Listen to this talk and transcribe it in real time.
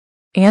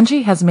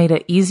Angie has made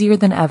it easier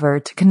than ever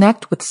to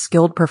connect with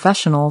skilled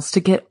professionals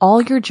to get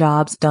all your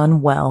jobs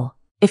done well.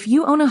 If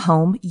you own a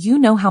home, you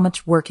know how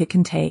much work it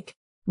can take,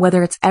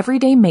 whether it's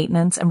everyday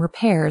maintenance and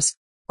repairs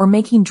or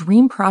making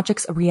dream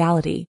projects a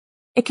reality.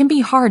 It can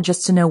be hard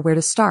just to know where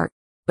to start,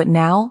 but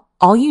now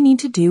all you need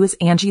to do is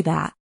Angie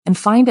that and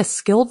find a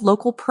skilled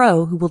local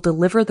pro who will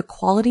deliver the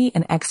quality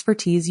and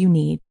expertise you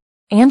need.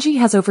 Angie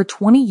has over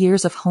 20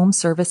 years of home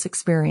service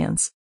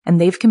experience, and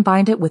they've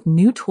combined it with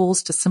new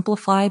tools to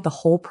simplify the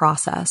whole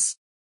process.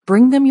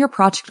 Bring them your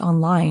project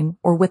online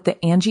or with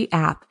the Angie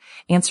app,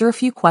 answer a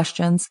few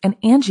questions, and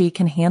Angie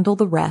can handle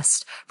the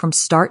rest from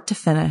start to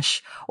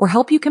finish or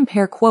help you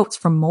compare quotes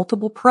from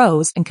multiple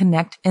pros and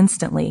connect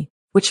instantly,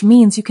 which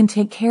means you can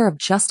take care of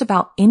just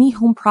about any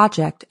home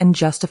project in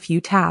just a few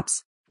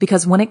taps.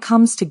 Because when it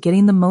comes to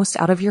getting the most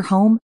out of your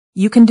home,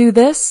 you can do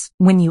this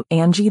when you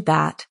Angie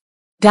that.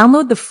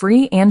 Download the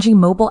free Angie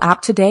mobile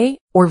app today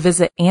or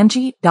visit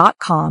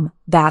Angie.com.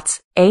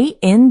 That's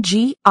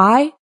ANGI.com.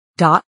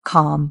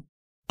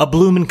 A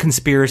Bloomin'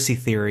 Conspiracy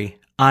Theory.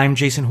 I'm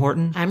Jason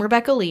Horton. I'm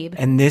Rebecca Lieb.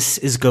 And this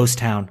is Ghost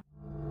Town.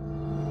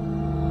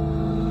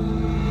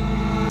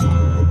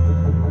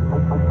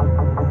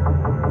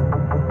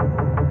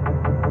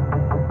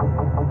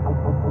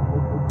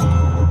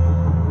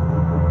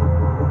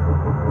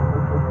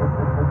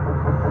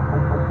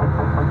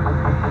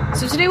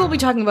 So today we'll be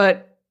talking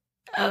about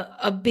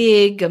a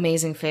big,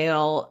 amazing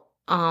fail.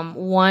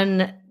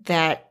 One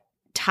that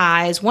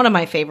ties one of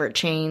my favorite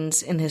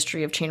chains in the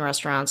history of chain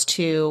restaurants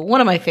to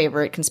one of my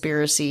favorite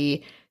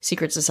conspiracy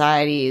secret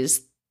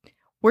societies.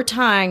 We're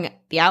tying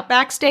the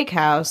Outback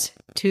Steakhouse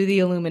to the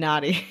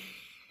Illuminati.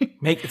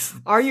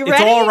 Are you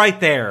ready? It's all right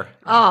there.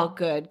 Oh,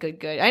 good.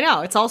 I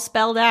know. It's all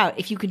spelled out.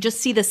 If you could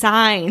just see the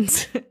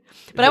signs.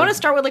 But I want to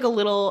start with like a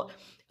little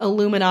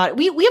Illuminati.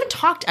 We haven't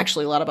talked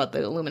actually a lot about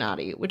the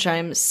Illuminati, which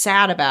I'm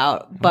sad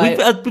about.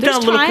 But we've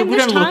done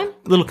a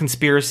little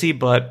conspiracy,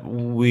 but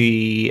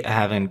we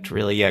haven't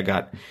really yet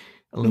got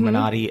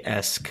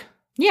Illuminati-esque.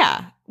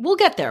 Yeah, we'll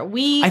get there.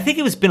 I think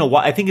it's been a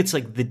while. I think it's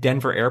like the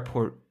Denver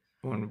airport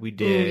one we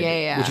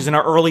did, which is in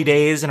our early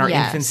days, in our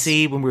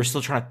infancy, when we were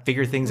still trying to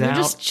figure things out.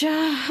 We're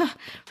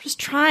just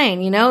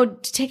trying,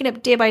 taking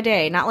it day by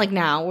day. Not like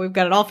now. We've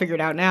got it all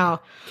figured out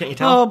now. Can't you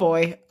tell? Oh,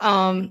 boy.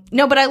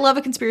 No, but I love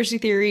a conspiracy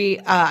theory.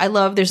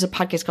 There's a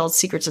podcast called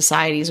Secret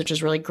Societies, which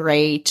is really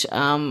great.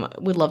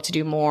 We'd love to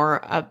do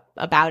more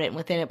about it and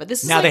within it. But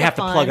this is now they have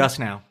to plug us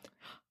now.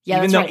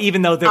 Yeah,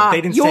 even though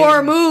they didn't say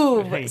your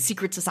move. Hey.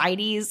 Secret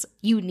societies,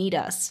 you need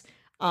us.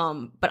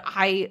 But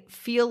I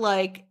feel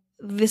like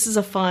this is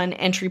a fun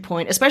entry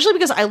point, especially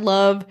because I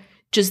love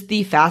just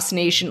the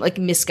fascination, like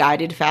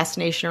misguided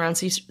fascination around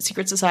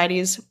secret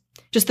societies,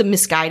 just the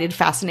misguided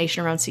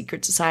fascination around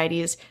secret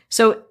societies.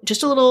 So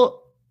just a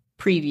little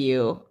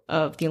preview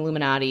of the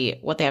Illuminati,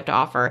 what they have to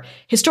offer.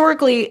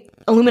 Historically,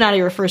 Illuminati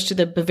refers to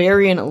the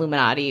Bavarian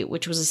Illuminati,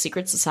 which was a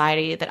secret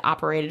society that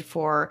operated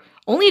for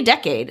only a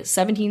decade,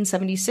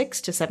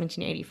 1776 to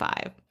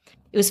 1785.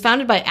 It was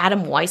founded by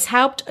Adam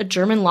Weishaupt, a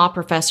German law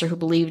professor who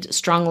believed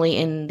strongly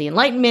in the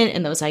Enlightenment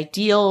and those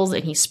ideals,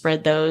 and he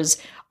spread those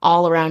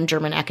all around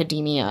German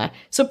academia.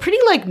 So pretty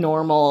like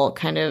normal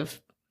kind of,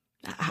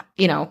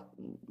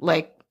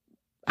 like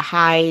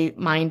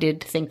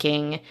high-minded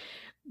thinking.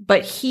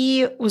 But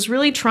he was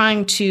really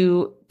trying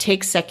to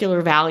take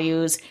secular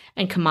values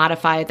and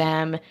commodify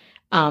them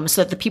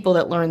so that the people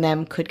that learned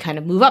them could kind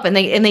of move up. And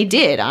they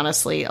did,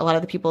 honestly. A lot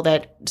of the people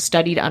that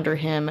studied under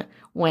him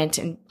went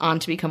on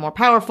to become more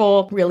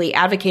powerful, really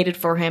advocated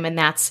for him, and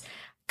that's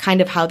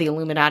kind of how the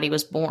Illuminati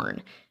was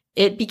born.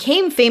 It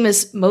became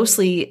famous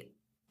mostly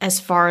as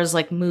far as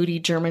like moody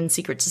German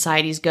secret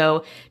societies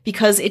go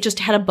because it just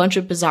had a bunch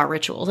of bizarre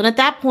rituals. And at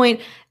that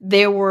point,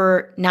 there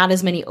were not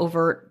as many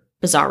overt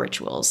bizarre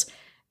rituals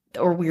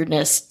or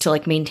weirdness to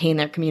like maintain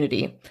their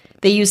community.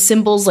 They used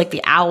symbols like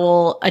the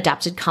owl,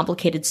 adopted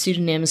complicated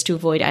pseudonyms to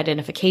avoid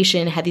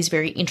identification, had these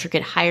very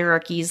intricate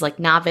hierarchies like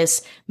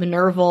novice,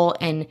 Minerval,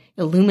 and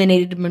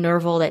illuminated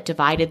Minerval that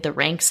divided the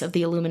ranks of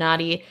the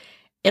Illuminati.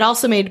 It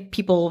also made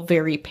people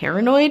very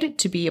paranoid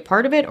to be a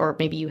part of it, or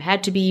maybe you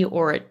had to be,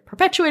 or it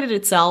perpetuated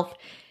itself.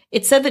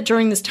 It said that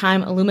during this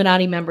time,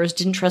 Illuminati members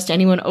didn't trust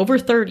anyone over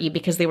 30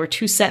 because they were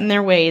too set in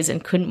their ways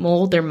and couldn't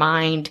mold their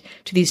mind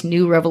to these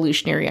new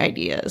revolutionary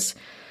ideas.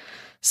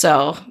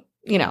 So,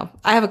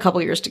 I have a couple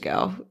years to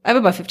go. I have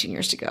about 15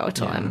 years to go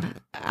until I'm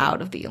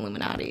out of the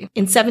Illuminati.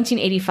 In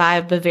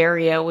 1785,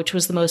 Bavaria, which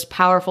was the most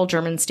powerful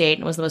German state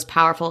and was the most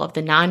powerful of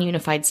the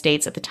non-unified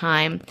states at the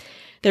time,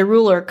 their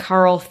ruler,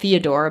 Karl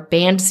Theodor,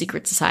 banned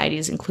secret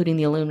societies, including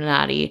the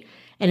Illuminati,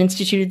 and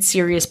instituted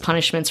serious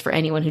punishments for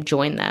anyone who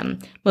joined them.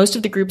 Most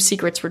of the group's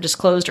secrets were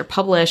disclosed or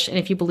published, and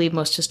if you believe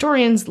most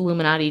historians, the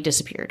Illuminati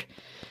disappeared.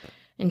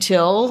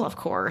 Until, of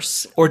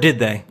course... Or did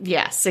they?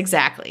 Yes,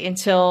 exactly.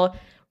 Until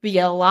we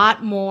get a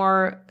lot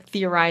more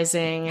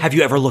theorizing. Have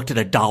you ever looked at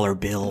a dollar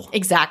bill?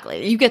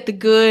 Exactly. You get the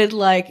good,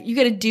 you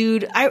get a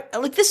dude.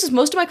 This is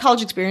most of my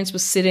college experience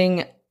was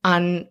sitting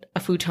on a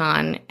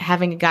futon,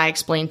 having a guy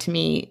explain to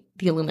me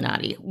the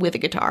Illuminati with a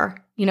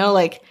guitar.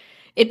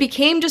 it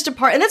became just a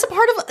part, and that's a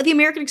part of the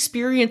American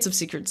experience of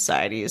secret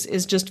societies,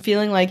 is just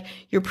feeling like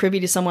you're privy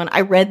to someone.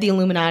 I read the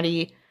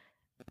Illuminati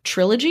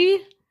trilogy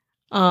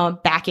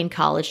back in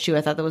college too.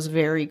 I thought that was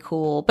very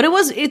cool, but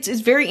it's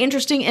very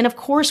interesting. And of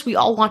course we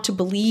all want to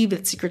believe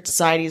that secret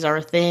societies are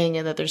a thing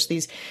and that there's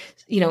these,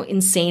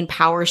 insane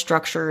power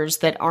structures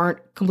that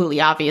aren't completely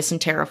obvious and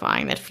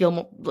terrifying, that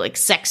feel like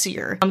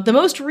sexier. The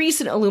most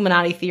recent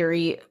Illuminati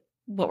theory,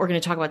 what we're going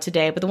to talk about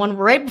today, but the one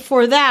right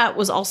before that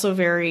was also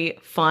very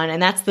fun.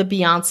 And that's the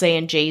Beyonce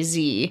and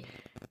Jay-Z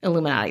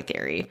Illuminati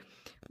theory,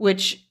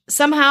 which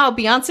somehow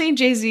Beyonce and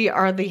Jay-Z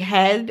are the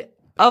head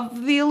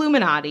of the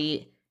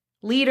Illuminati,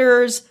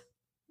 leaders,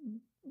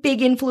 big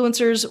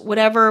influencers,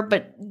 whatever.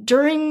 But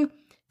during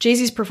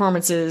Jay-Z's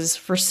performances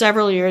for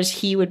several years,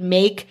 he would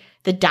make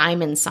the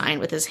diamond sign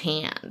with his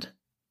hand.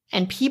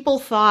 And people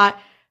thought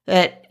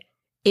that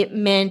it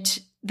meant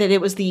that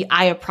it was the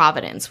Eye of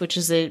Providence, which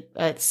is a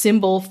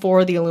symbol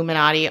for the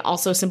Illuminati,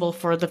 also a symbol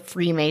for the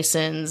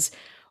Freemasons.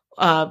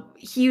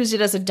 He used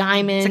it as a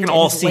diamond. It's like an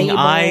all-seeing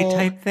eye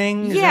type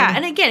thing? Yeah,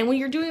 and again, when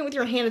you're doing it with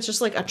your hand, it's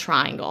just like a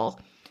triangle.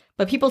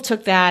 But people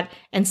took that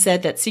and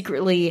said that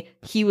secretly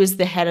he was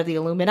the head of the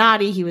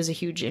Illuminati. He was a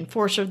huge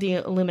enforcer of the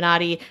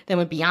Illuminati. Then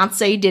when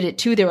Beyonce did it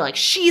too, they were like,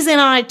 she's in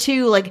on it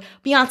too. Like,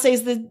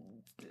 Beyonce's the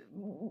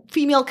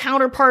female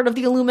counterpart of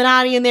the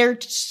Illuminati, and they're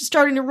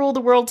starting to rule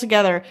the world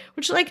together,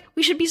 which, like,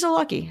 we should be so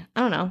lucky.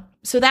 I don't know.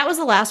 So that was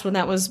the last one.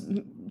 That was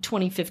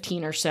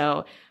 2015 or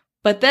so.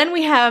 But then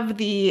we have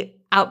the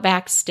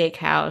Outback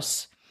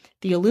Steakhouse,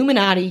 the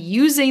Illuminati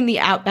using the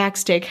Outback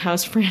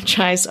Steakhouse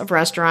franchise of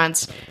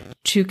restaurants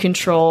to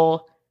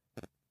control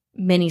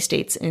many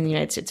states in the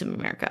United States of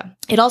America.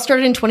 It all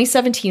started in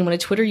 2017 when a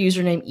Twitter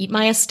user named Eat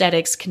My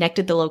Aesthetics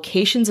connected the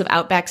locations of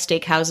Outback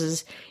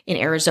Steakhouses in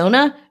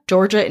Arizona,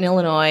 Georgia, and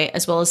Illinois,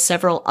 as well as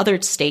several other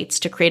states,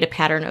 to create a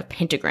pattern of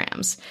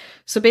pentagrams.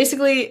 So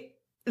basically,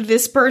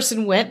 this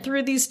person went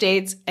through these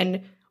states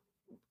and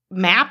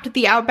mapped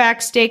the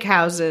Outback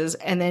Steakhouses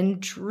and then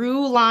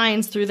drew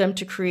lines through them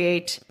to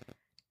create,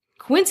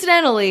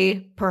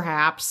 coincidentally,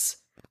 perhaps,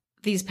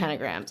 these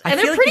pentagrams. And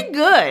they're pretty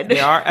good. They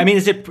are. I mean,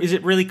 is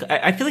it really?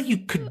 I feel like you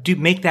could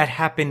make that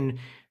happen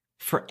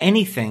for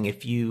anything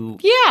if you.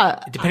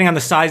 Yeah. Depending on the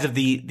size of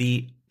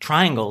the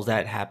triangles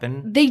that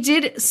happen. They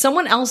did.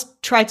 Someone else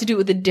tried to do it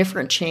with a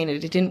different chain,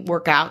 and it didn't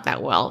work out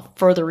that well,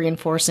 further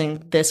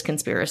reinforcing this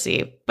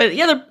conspiracy. But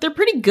yeah, they're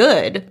pretty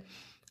good.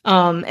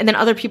 And then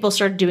other people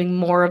started doing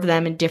more of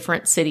them in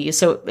different cities.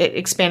 So it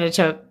expanded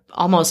to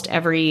almost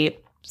every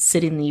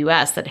city in the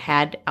U.S. that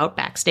had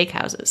Outback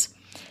Steakhouses.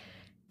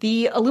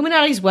 The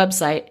Illuminati's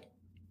website,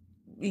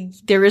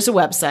 there is a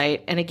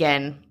website, and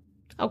again,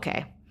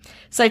 okay,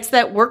 cites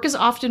that work is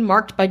often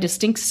marked by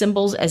distinct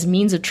symbols as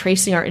means of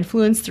tracing our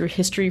influence through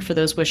history for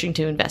those wishing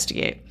to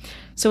investigate.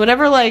 So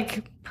whatever,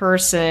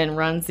 person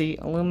runs the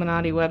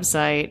Illuminati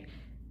website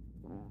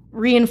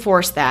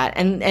reinforced that,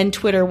 and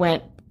Twitter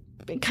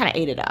kind of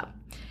ate it up.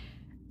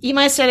 Eat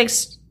My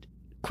Aesthetics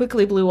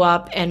quickly blew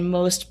up, and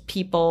most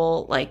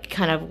people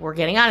kind of were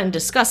getting on and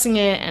discussing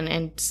it, and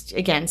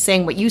again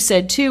saying what you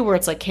said too, where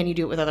it's like, can you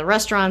do it with other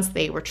restaurants?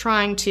 They were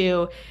trying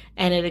to,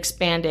 and it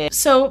expanded.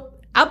 So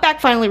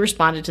Outback finally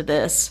responded to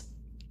this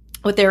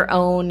with their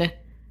own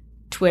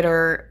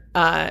Twitter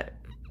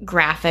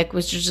graphic,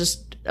 which is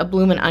just a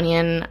bloomin'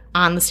 onion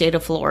on the state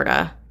of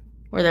Florida,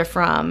 where they're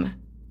from,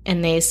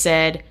 and they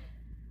said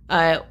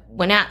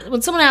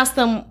when someone asked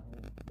them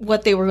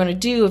what they were going to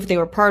do if they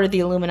were part of the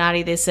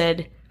Illuminati, they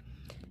said,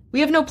 "We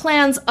have no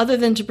plans other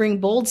than to bring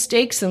bold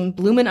steaks and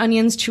bloomin'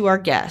 onions to our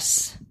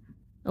guests."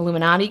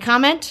 Illuminati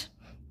comment?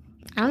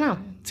 I don't know.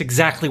 It's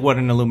exactly what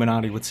an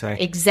Illuminati would say.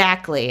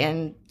 Exactly,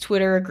 and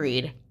Twitter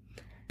agreed.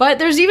 But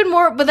there's even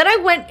more, but then I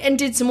went and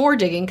did some more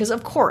digging, because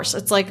of course,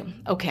 it's like,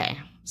 okay,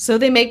 so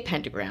they make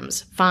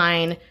pentagrams,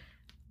 fine.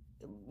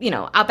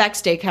 Outback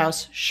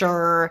Steakhouse,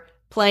 sure,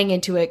 playing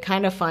into it,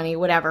 kind of funny,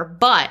 whatever.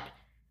 But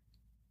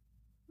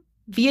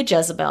via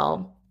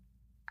Jezebel,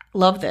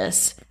 love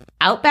this,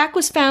 Outback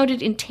was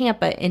founded in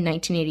Tampa in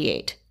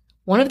 1988.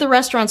 One of the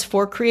restaurant's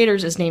 4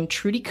 creators is named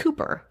Trudy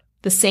Cooper,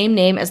 the same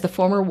name as the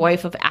former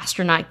wife of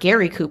astronaut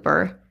Gary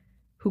Cooper,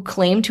 who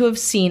claimed to have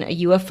seen a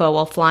UFO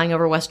while flying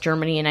over West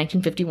Germany in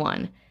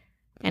 1951,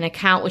 an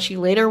account which he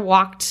later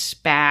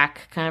walked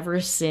back, kind of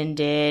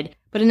rescinded.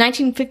 But in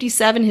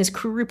 1957, his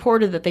crew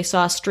reported that they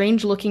saw a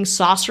strange-looking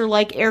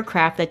saucer-like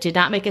aircraft that did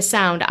not make a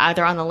sound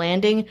either on the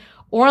landing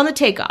or on the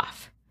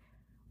takeoff.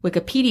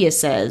 Wikipedia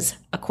says,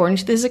 according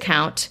to this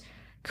account,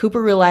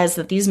 Cooper realized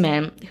that these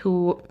men,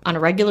 who on a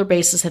regular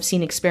basis have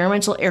seen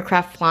experimental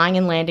aircraft flying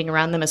and landing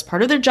around them as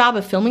part of their job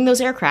of filming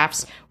those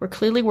aircrafts, were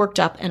clearly worked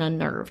up and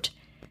unnerved.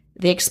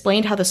 They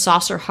explained how the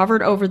saucer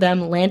hovered over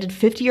them, landed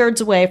 50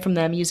 yards away from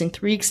them using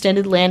 3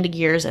 extended landing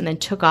gears, and then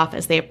took off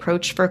as they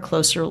approached for a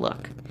closer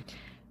look.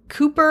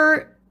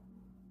 Cooper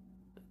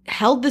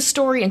held this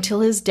story until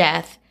his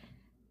death,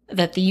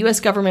 that the U.S.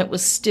 government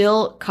was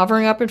still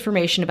covering up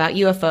information about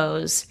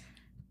UFOs,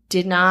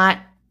 did not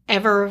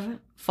ever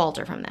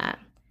falter from that.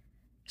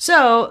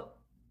 So,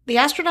 the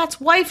astronaut's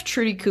wife,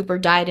 Trudy Cooper,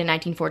 died in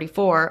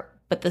 1944,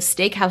 but the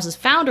Steakhouse's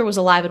founder was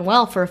alive and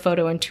well for a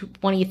photo in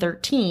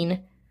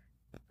 2013.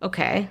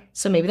 Okay,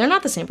 so maybe they're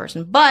not the same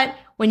person. But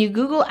when you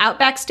Google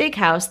Outback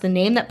Steakhouse, the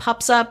name that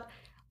pops up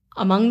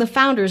among the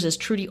founders is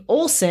Trudy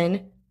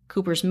Olson,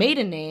 Cooper's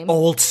maiden name.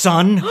 Old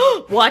son.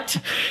 What?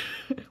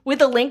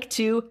 With a link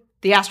to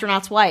the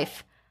astronaut's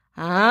wife.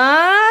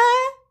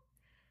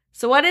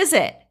 So what is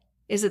it?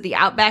 Is it the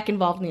Outback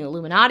involved in the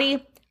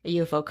Illuminati, a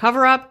UFO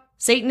cover-up,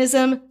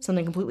 Satanism,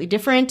 something completely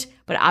different,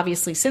 but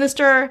obviously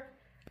sinister?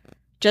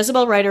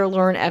 Jezebel writer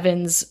Lauren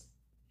Evans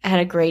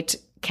had a great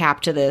cap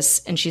to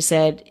this, and she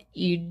said,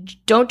 you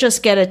don't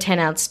just get a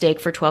 10-ounce steak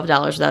for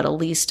 $12 without at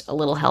least a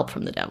little help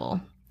from the devil.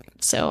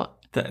 So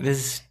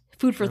this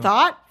food for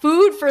thought?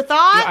 Food for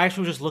thought? Yeah, I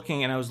actually was just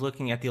looking, and I was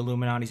looking at the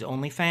Illuminati's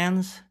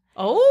OnlyFans.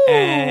 Oh.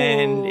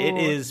 And it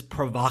is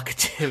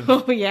provocative.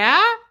 Oh,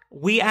 yeah?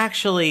 We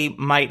actually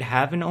might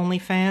have an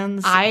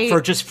OnlyFans for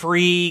just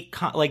free,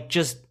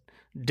 just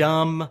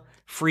dumb,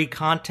 free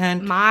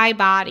content. My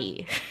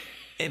body.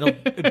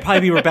 It'd probably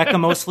be Rebecca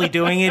mostly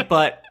doing it,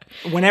 but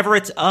whenever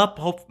it's up,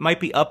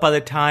 might be up by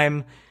the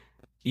time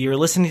you're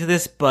listening to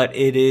this, but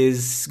it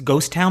is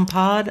Ghost Town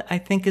Pod, I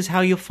think is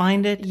how you'll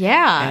find it.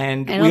 Yeah.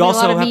 And we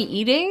also have me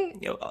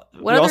eating?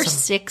 What other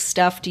sick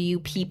stuff do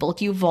you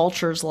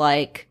vultures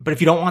like? But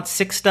if you don't want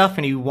sick stuff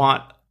and you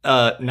want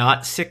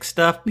not sick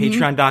stuff,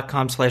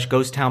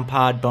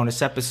 patreon.com/ghosttownpod,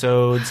 bonus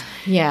episodes,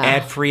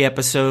 ad-free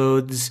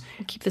episodes.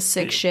 Keep the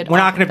sick shit. We're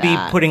not going to be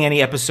putting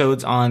any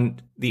episodes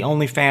on the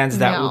OnlyFans.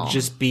 That will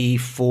just be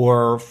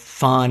for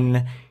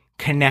fun,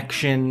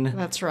 connection.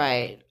 That's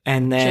right.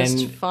 And then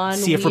just fun,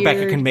 see if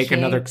Rebecca can make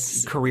another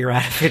career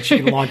out of it. She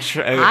can launch.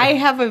 I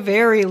have a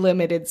very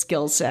limited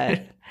skill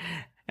set.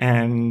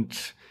 And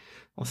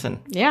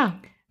listen. Yeah.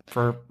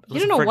 You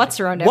don't know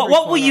what's around every What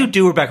corner. will you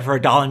do, Rebecca, for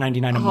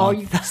 $1.99 a month? Oh,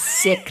 you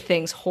sick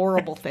things,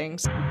 horrible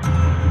things.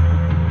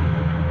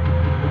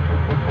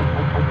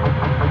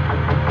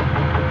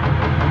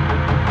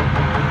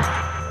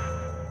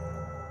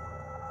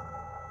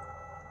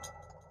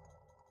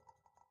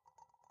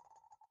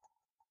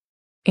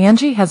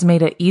 Angie has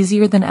made it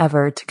easier than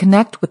ever to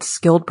connect with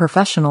skilled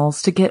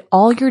professionals to get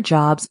all your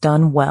jobs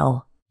done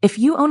well. If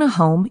you own a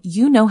home,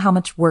 you know how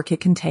much work it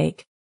can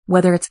take,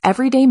 whether it's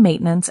everyday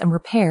maintenance and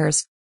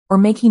repairs or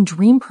making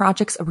dream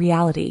projects a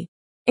reality.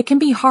 It can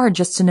be hard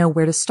just to know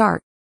where to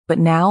start, but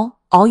now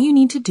all you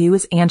need to do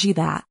is Angie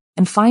that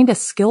and find a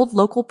skilled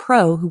local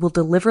pro who will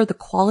deliver the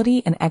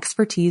quality and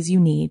expertise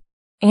you need.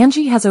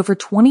 Angie has over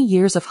 20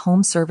 years of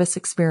home service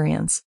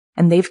experience,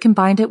 and they've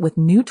combined it with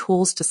new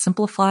tools to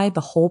simplify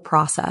the whole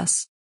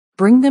process.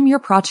 Bring them your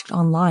project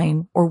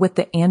online or with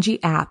the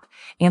Angie app,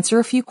 answer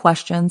a few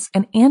questions,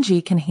 and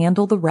Angie can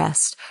handle the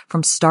rest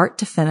from start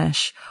to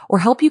finish, or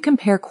help you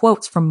compare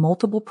quotes from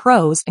multiple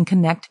pros and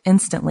connect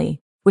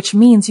instantly, which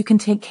means you can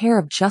take care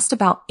of just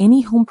about any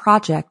home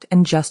project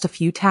in just a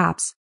few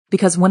taps.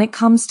 Because when it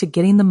comes to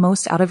getting the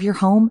most out of your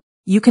home,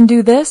 you can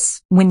do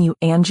this when you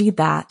Angie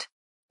that.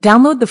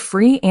 Download the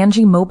free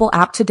Angie mobile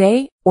app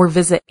today or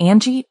visit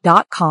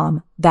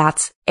Angie.com.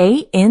 That's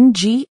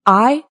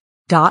ANGI.com.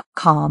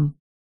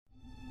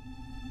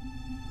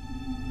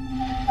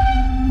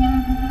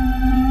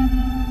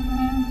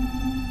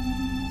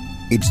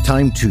 It's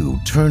time to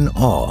turn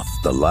off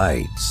the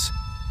lights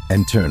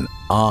and turn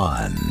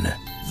on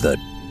the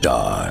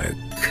dark.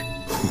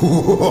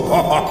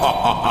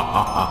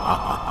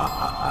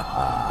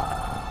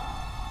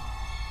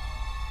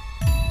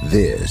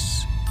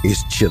 This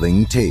is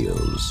Chilling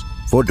Tales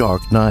for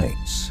Dark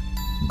Nights.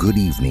 Good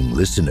evening,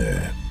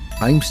 listener.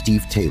 I'm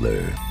Steve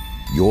Taylor,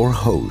 your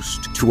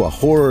host to a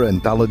horror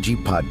anthology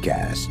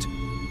podcast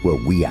where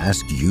we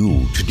ask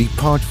you to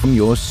depart from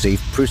your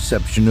safe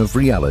perception of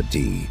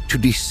reality to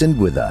descend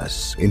with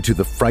us into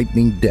the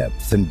frightening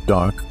depths and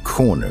dark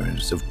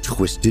corners of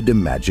twisted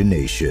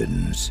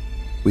imaginations.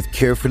 With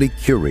carefully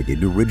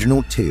curated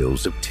original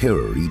tales of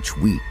terror each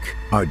week,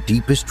 our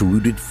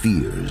deepest-rooted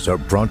fears are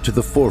brought to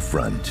the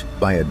forefront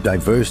by a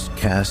diverse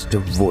cast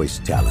of voice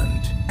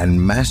talent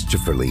and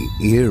masterfully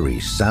eerie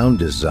sound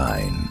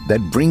design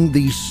that bring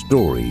these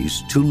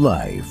stories to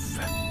life.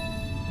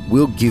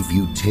 We'll give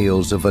you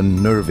tales of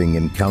unnerving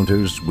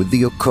encounters with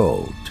the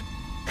occult,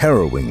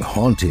 harrowing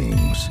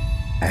hauntings,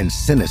 and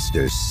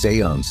sinister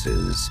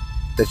seances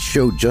that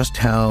show just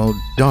how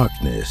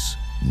darkness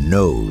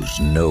knows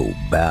no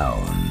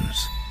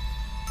bounds.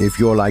 If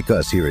you're like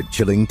us here at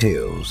Chilling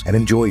Tales and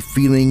enjoy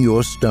feeling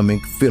your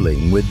stomach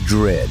filling with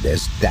dread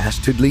as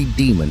dastardly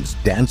demons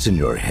dance in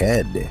your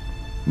head,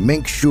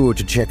 make sure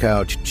to check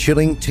out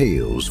Chilling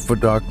Tales for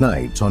Dark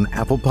Nights on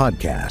Apple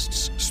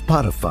Podcasts,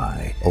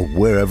 Spotify, or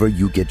wherever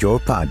you get your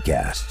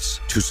podcasts.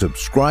 To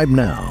subscribe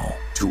now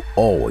to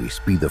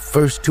always be the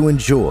first to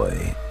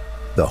enjoy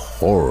the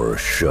horror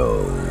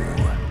show.